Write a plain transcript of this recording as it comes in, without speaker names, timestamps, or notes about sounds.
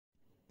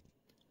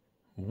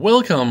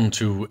Welcome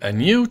to a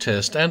new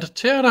test and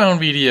teardown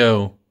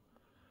video.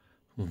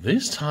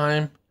 This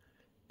time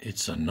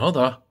it's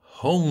another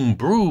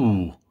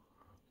homebrew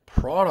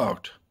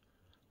product.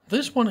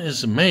 This one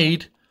is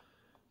made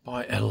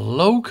by a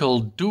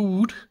local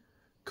dude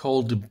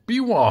called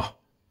Biwa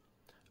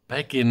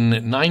back in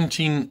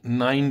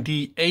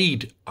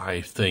 1998,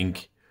 I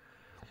think.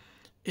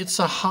 It's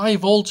a high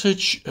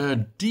voltage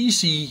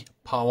DC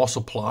power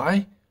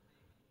supply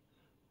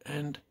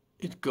and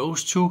it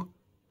goes to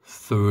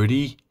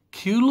 30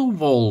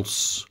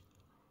 kilovolts.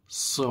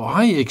 So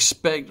I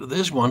expect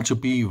this one to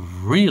be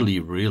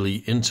really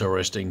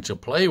interesting to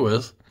play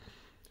with.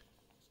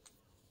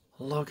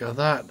 Look at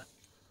that.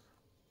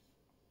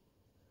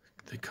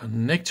 The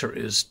connector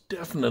is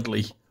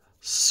definitely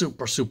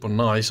super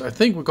nice. I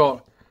think we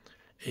got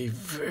a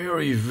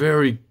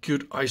very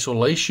good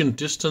isolation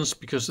distance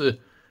because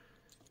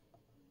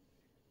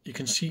you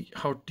can see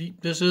how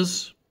deep this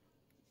is.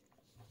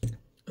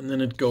 And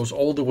then it goes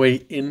all the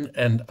way in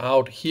and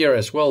out here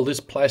as well. This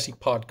plastic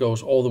part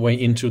goes all the way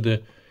into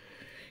the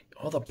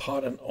other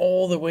part, and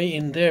all the way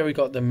in there we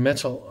got the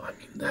metal. I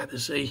mean, that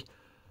is a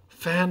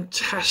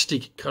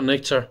fantastic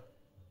connector.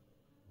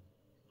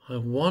 I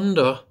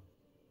wonder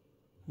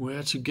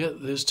where to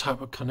get this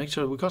type of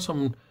connector. We got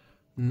some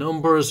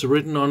numbers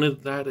written on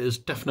it. That is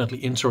definitely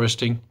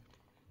interesting,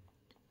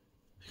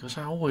 because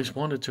I always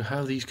wanted to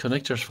have these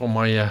connectors for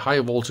my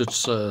high voltage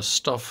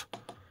stuff.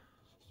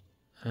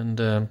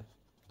 And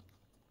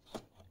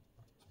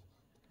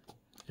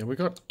yeah, we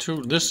got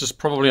two. This is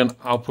probably an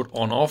output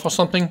on off or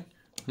something.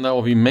 And that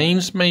will be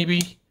mains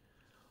maybe.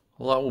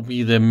 Well, that will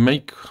be the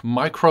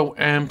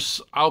microamps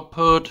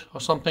output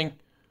or something.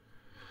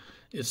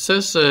 It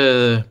says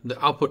the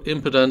output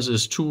impedance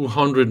is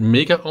 200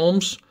 mega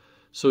ohms.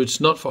 So it's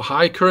not for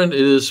high current,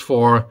 it is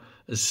for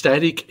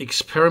static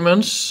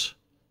experiments.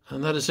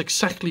 And that is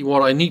exactly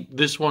what I need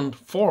this one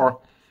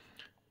for.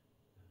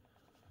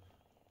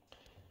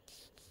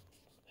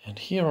 And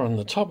here on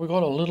the top we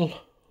got a little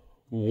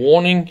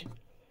warning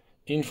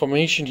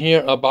information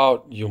here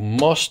about you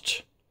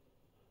must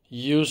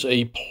use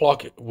a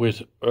plug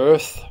with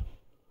earth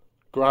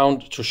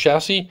ground to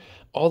chassis,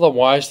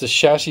 otherwise the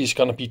chassis is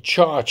going to be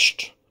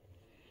charged.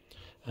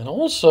 And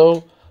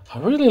also I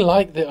really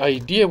like the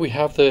idea we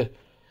have I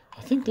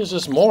think this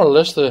is more or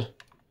less the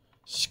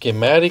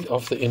schematic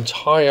of the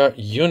entire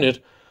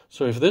unit.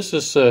 So if this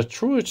is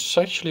true, it's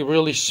actually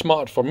really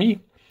smart for me,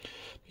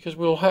 because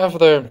we'll have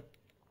the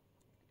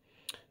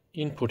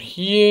input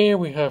here,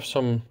 we have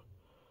some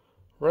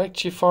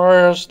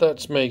rectifiers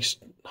that makes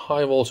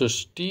high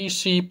voltage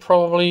DC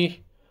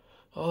probably.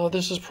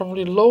 This is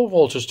probably low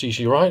voltage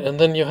DC, right? And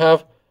then you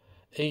have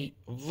a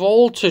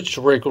voltage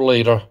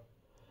regulator,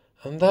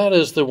 and that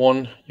is the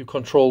one you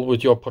control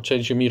with your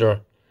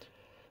potentiometer.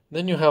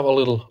 Then you have a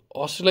little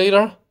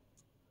oscillator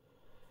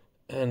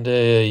and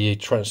a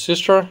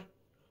transistor,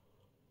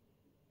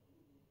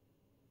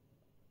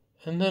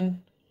 and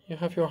then you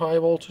have your high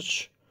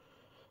voltage.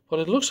 But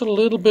it looks a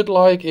little bit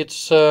like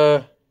it's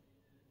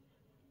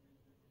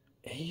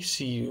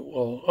AC.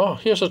 Well, oh,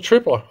 here's a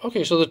tripler.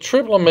 Okay, so the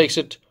tripler makes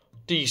it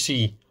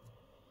DC.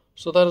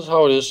 So that is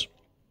how it is.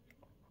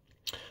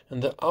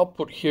 And the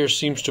output here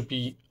seems to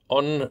be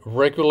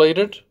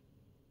unregulated.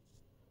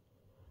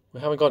 We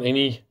haven't got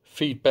any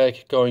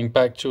feedback going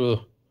back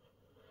to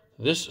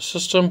this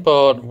system,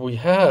 but we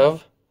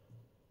have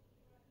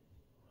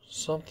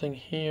something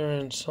here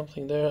and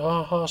something there.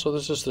 Aha, so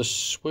this is the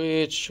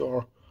switch,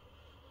 or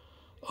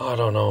I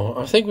don't know.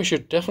 I think we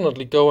should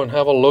definitely go and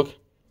have a look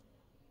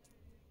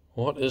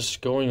what is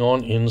going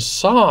on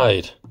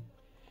inside.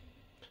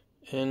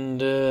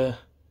 And yeah,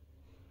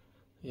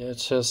 it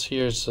says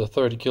here it's a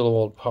 30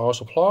 kilovolt power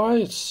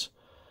supply.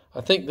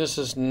 I think this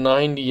is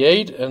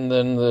 98, and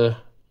then the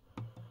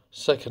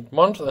second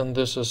month, and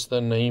this is the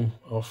name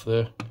of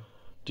the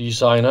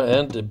designer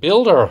and the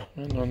builder.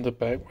 And on the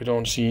back we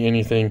don't see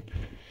anything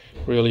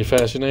really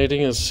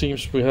fascinating. It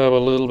seems we have a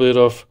little bit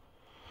of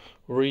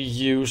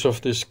reuse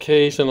of this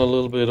case and a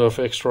little bit of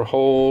extra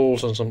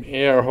holes and some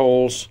air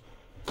holes.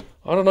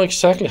 I don't know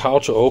exactly how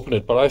to open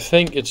it, but I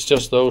think it's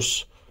just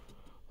those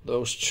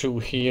two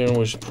here, and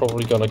we're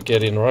probably gonna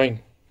get in,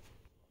 right?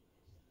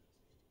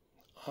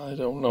 I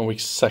don't know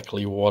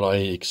exactly what I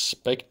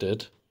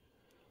expected,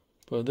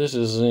 but this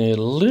is a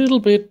little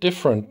bit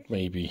different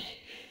maybe.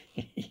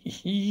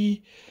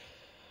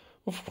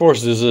 Of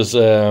course this is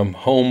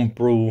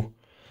homebrew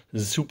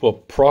super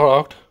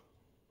product,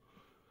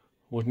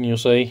 wouldn't you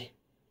say?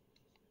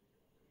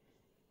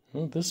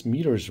 Well, this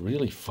meter is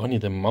really funny,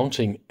 the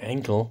mounting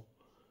angle.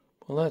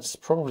 Well, that's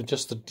probably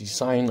just the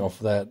design of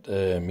that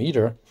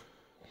meter.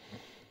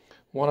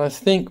 What I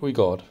think we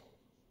got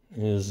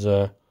is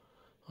a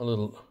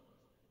little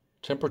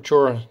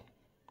temperature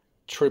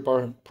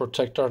tripper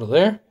protector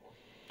there.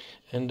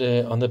 And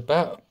on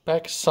the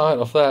back side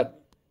of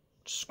that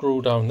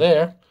screw down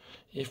there,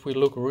 if we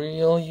look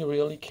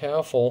really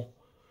careful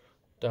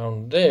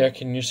down there,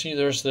 can you see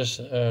there's this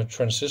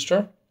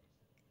transistor?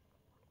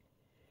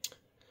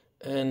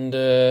 And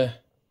there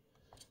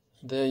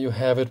you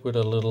have it with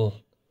a little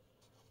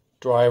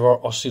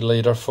driver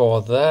oscillator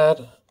for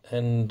that,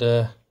 and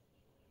I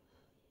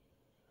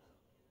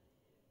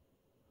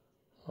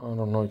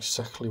don't know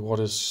exactly what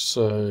is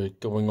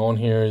going on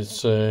here.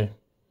 It's but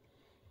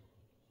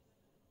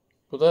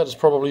that is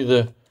probably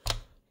the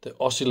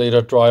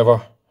oscillator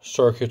driver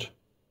circuit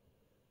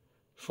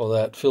for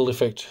that field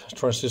effect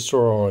transistor,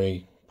 or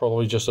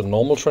probably just a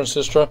normal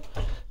transistor.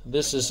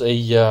 This is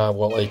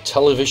a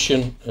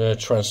television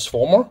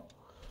transformer.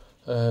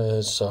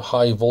 It's a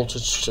high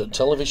voltage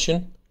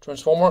television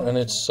transformer, and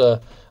its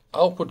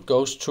output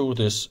goes to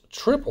this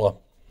tripler.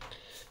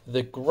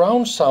 The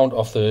ground sound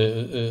of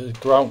the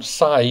ground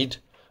side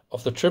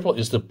of the tripler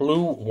is the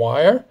blue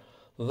wire.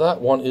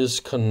 That one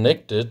is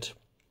connected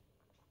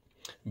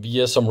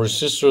via some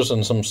resistors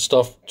and some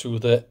stuff to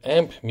the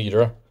amp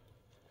meter,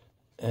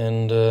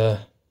 and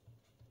a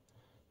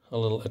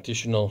little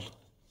additional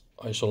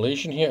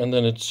isolation here, and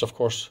then it's of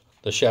course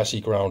the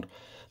chassis ground.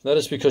 That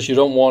is because you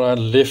don't want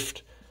to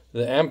lift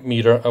the amp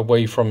meter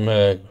away from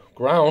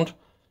ground,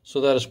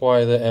 so that is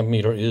why the amp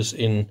meter is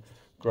in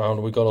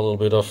ground. We got a little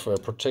bit of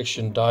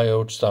protection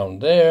diodes down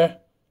there,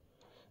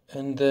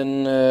 and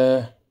then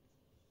that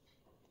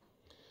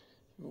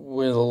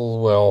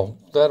will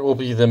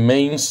be the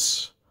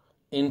mains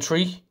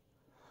entry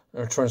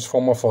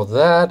transformer for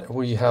that.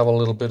 We have a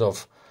little bit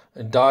of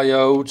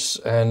diodes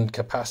and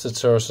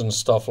capacitors and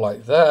stuff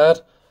like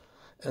that,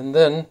 and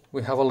then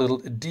we have a little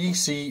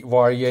DC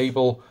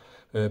variable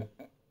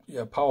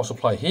power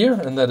supply here,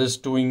 and that is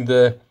doing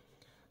the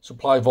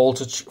supply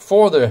voltage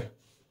for the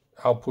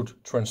output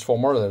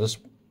transformer. That is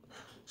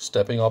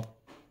stepping up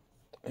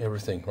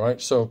everything,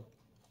 right? So,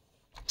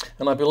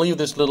 and I believe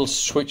this little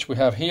switch we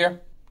have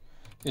here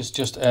is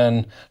just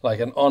an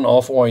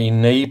on-off or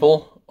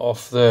enable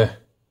of the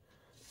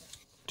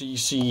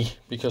DC,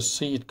 because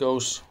see, it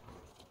goes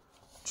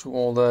to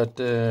all that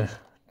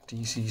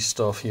DC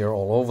stuff here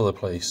all over the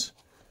place.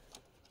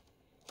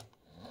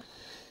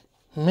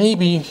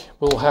 Maybe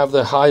we'll have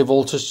the high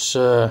voltage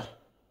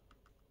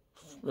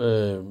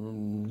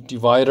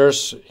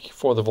dividers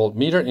for the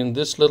voltmeter in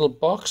this little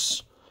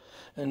box.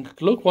 And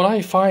look what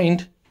I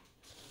found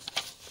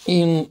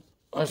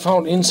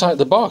inside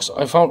the box.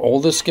 I found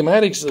all the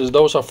schematics.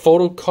 Those are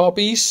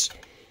photocopies,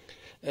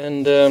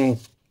 and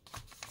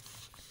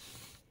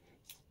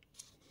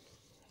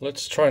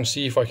let's try and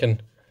see if I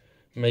can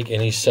make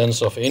any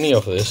sense of any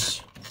of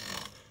this.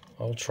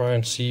 I'll try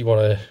and see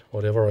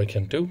whatever I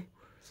can do.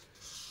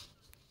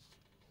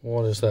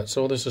 What is that?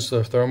 So this is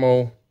the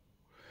thermo.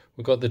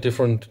 We got the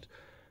different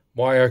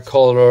wire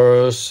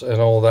colors and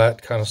all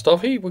that kind of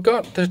stuff. Hey, we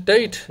got the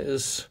date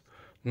is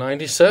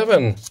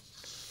 97.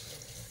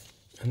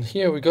 And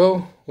here we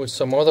go with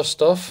some other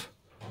stuff.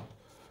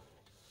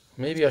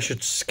 Maybe I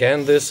should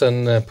scan this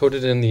and put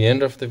it in the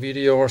end of the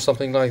video or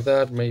something like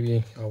that.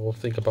 Maybe I will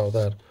think about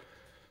that.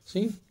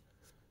 See?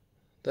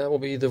 That will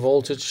be the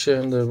voltage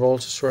and the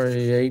voltage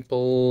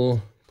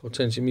variable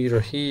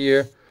potentiometer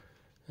here.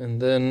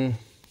 And then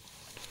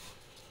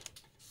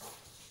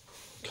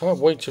can't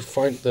wait to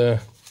find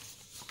the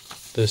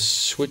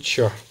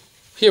switcher.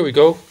 Here we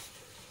go.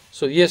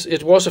 So yes,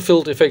 it was a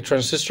field effect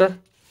transistor,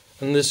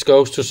 and this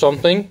goes to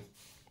something.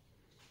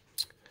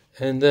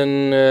 And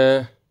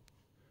then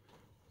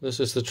this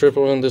is the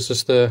triple, and this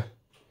is the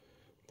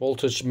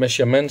voltage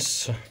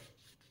measurements.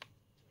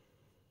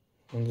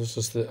 And this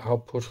is the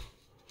output.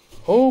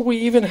 Oh, we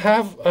even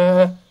have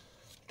the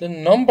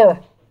number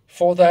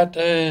for that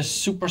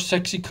super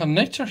sexy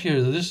connector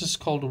here. This is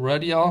called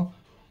radial.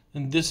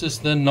 And this is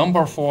the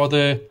number for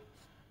the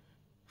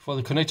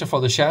connector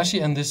for the chassis,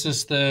 and this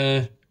is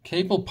the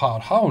cable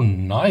part. How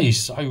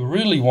nice! I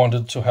really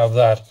wanted to have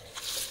that.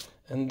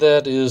 And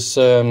that is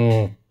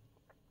I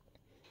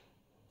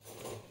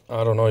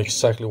don't know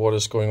exactly what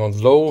is going on.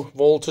 Low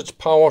voltage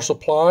power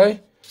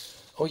supply.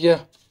 Oh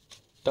yeah,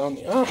 down.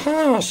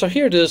 Aha! So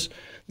here it is.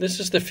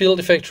 This is the field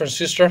effect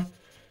transistor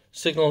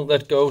signal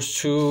that goes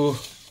to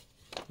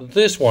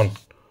this one.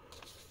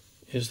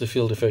 Is the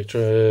field effect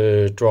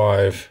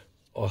drive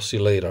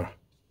oscillator,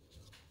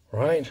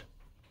 right?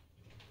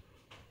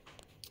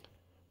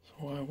 So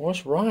I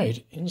was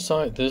right.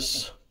 Inside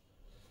this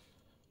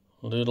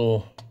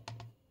little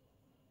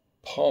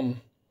POM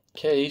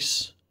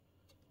case,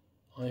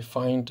 I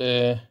find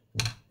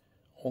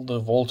all the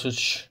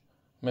voltage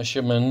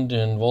measurement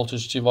and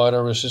voltage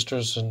divider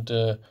resistors, and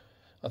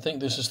I think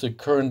this is the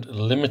current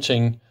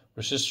limiting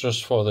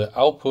resistors for the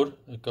output.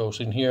 It goes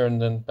in here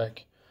and then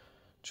back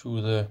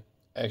to the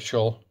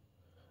actual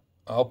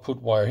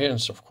output wire here, and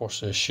it's of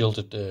course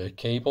shielded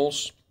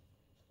cables.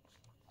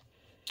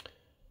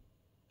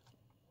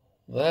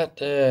 That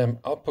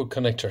output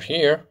connector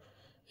here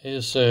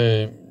is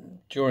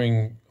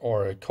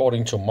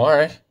according to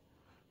my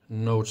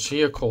notes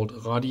here,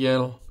 called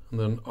radial, and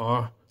then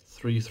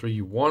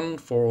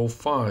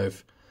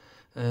R331405.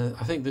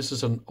 I think this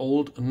is an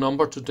old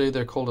number. Today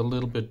they're called a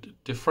little bit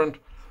different,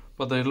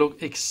 but they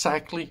look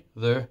exactly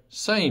the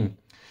same.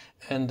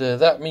 And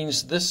that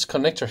means this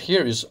connector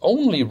here is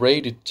only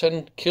rated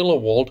 10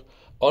 kilovolt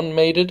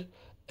unmated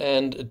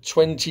and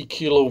 20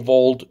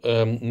 kilovolt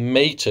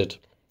mated.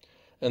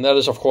 and that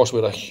is of course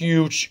with a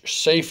huge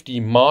safety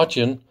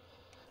margin.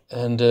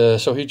 And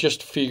so he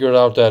just figured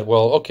out that,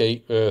 well, okay,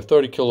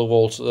 30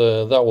 kilovolts,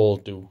 that will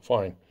do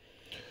fine.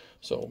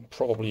 So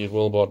probably it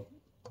will, but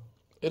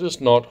it is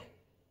not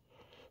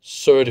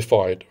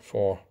certified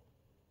for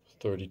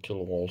 30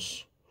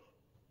 kilovolts.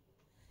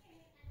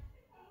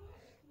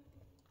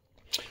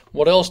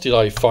 What else did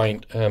I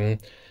find?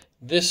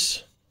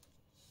 This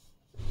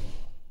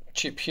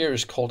chip here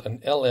is called an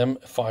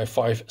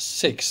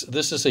LM556.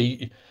 This is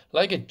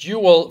like a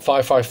dual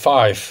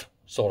 555,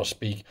 so to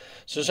speak.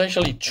 So it's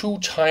actually 2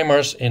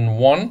 timers in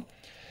one,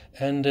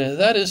 and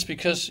that is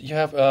because you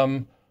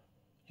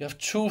have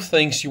 2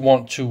 things you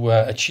want to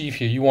achieve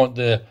here. You want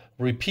the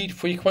repeat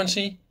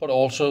frequency, but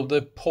also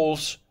the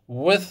pulse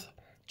width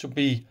to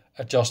be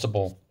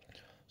adjustable.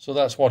 So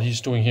that's what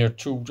he's doing here.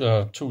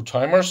 2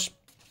 timers.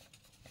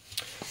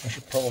 I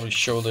should probably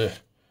show the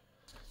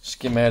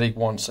schematic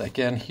once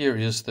again. Here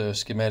is the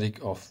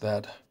schematic of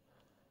that,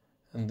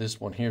 and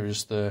this one here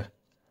is the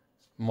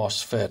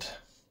MOSFET.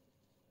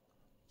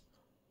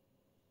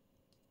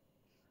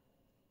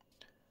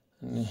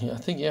 And I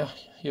think, yeah,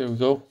 here we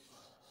go.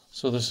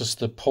 So this is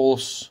the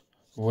pulse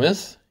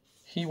width.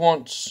 He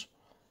wants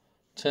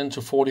 10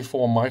 to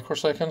 44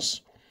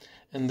 microseconds,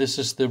 and this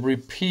is the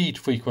repeat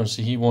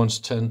frequency. He wants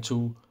 10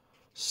 to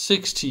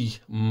 60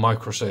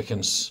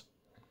 microseconds.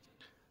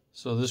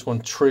 So this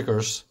one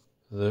triggers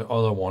the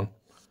other one.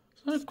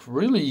 So it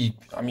really,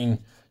 I mean,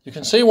 you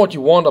can say what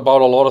you want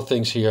about a lot of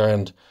things here,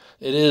 and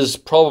it is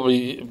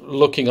probably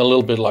looking a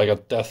little bit like a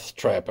death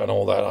trap and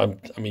all that.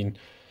 I mean,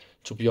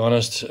 to be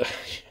honest,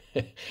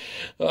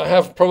 I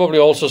have probably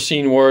also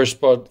seen worse,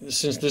 but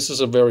since this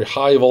is a very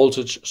high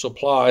voltage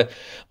supply,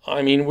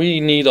 I mean, we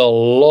need a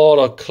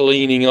lot of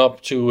cleaning up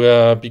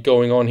to be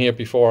going on here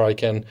before I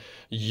can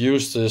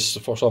use this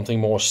for something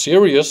more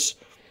serious.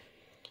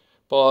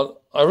 But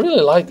I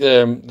really like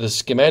the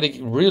schematic,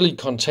 really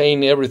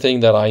contain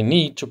everything that I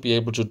need to be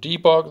able to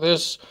debug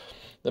this,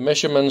 the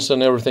measurements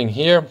and everything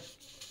here.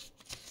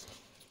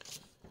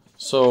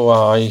 So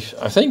I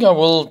think I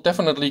will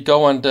definitely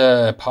go and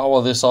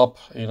power this up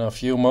in a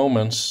few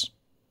moments.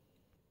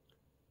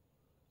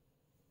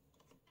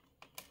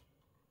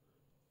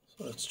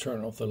 So let's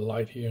turn off the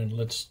light here and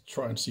let's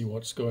try and see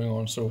what's going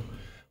on. So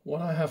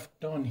what I have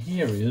done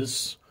here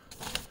is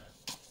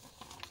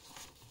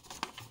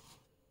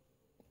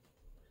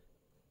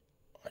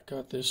I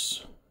got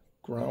this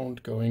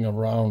ground going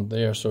around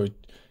there, so it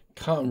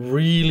can't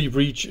really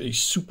reach a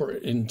super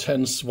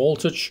intense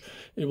voltage.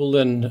 It will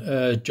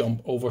then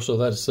jump over, so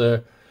that's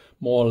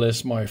more or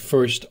less my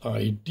first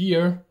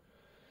idea.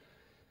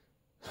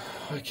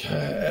 I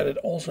added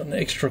also an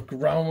extra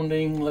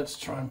grounding. Let's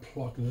try and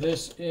plug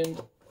this in.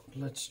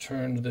 Let's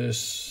turn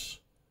this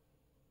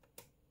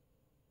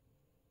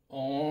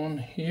on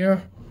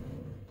here,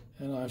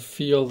 and I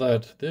feel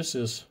that this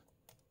is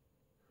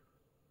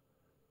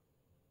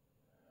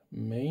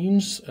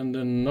mains, and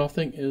then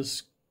nothing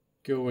is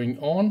going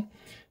on.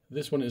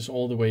 This one is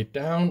all the way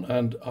down,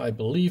 and I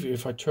believe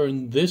if I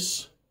turn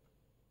this,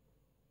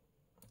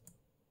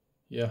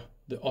 yeah,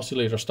 the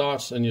oscillator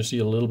starts and you see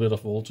a little bit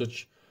of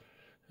voltage,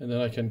 and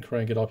then I can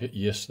crank it up here.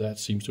 Yes, that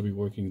seems to be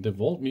working. The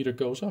voltmeter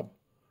goes up,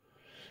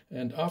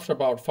 and after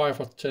about 5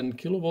 or 10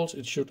 kilovolts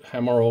it should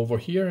hammer over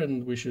here,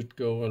 and we should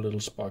go a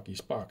little sparky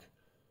spark.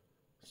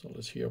 So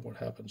let's hear what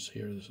happens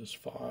here. This is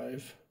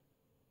 5.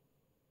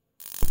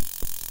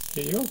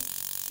 Here you go.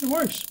 It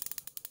works.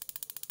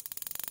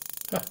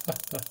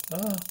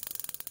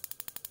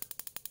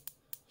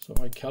 So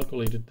I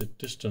calculated the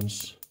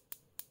distance.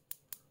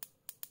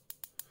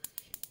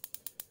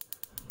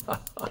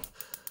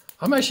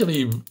 I'm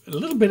actually a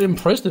little bit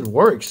impressed it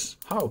works.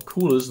 How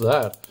cool is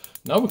that?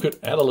 Now we could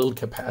add a little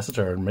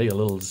capacitor and make a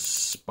little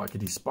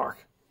sparkety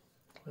spark.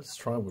 Let's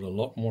try with a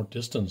lot more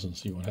distance and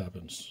see what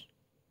happens.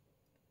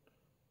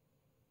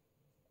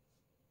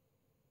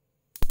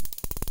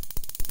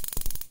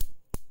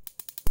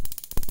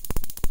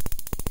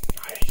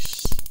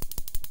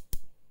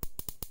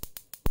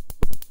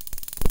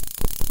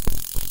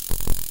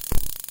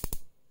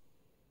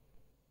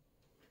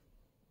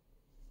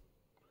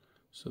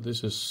 So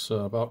this is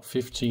about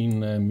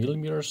 15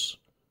 millimeters.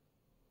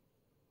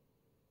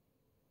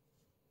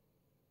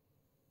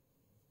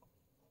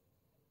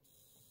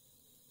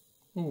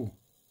 Ooh.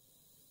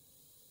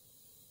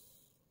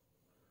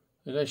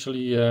 It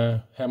actually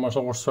hammers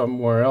over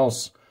somewhere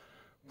else,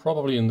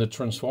 probably in the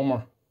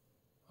transformer.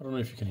 I don't know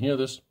if you can hear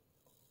this.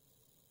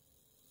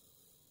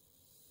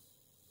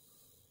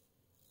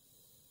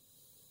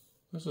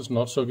 This is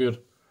not so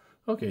good.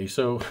 Okay,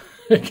 so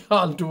it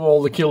can't do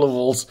all the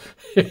kilovolts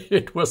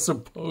it was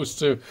supposed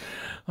to.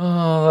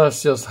 Oh,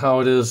 that's just how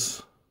it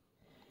is.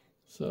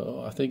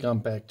 So I think I'm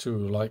back to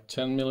like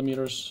 10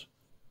 millimeters.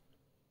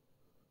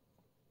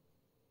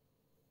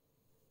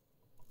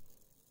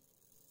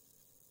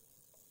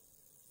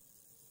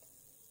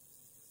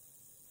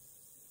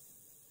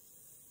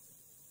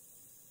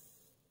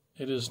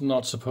 It is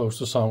not supposed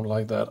to sound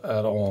like that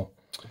at all.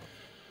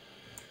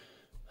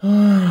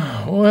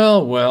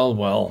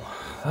 Well.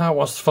 That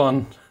was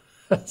fun,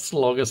 as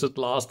long as it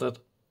lasted.